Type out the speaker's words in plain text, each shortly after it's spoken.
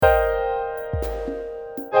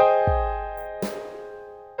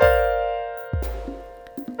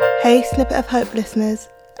Hey Snippet of Hope listeners,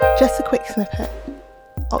 just a quick snippet.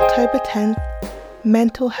 October 10th,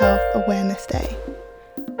 Mental Health Awareness Day.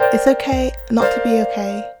 It's okay not to be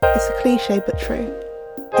okay. It's a cliche but true.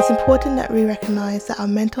 It's important that we recognise that our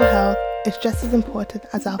mental health is just as important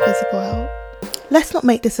as our physical health. Let's not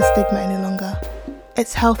make this a stigma any longer.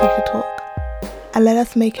 It's healthy to talk, and let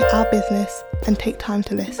us make it our business and take time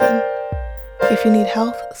to listen. If you need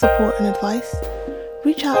health, support and advice,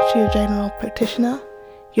 reach out to your general practitioner,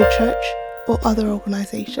 your church or other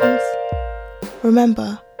organisations.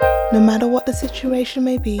 Remember, no matter what the situation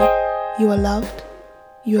may be, you are loved,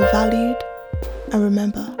 you are valued, and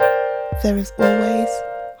remember, there is always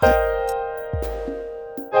hope.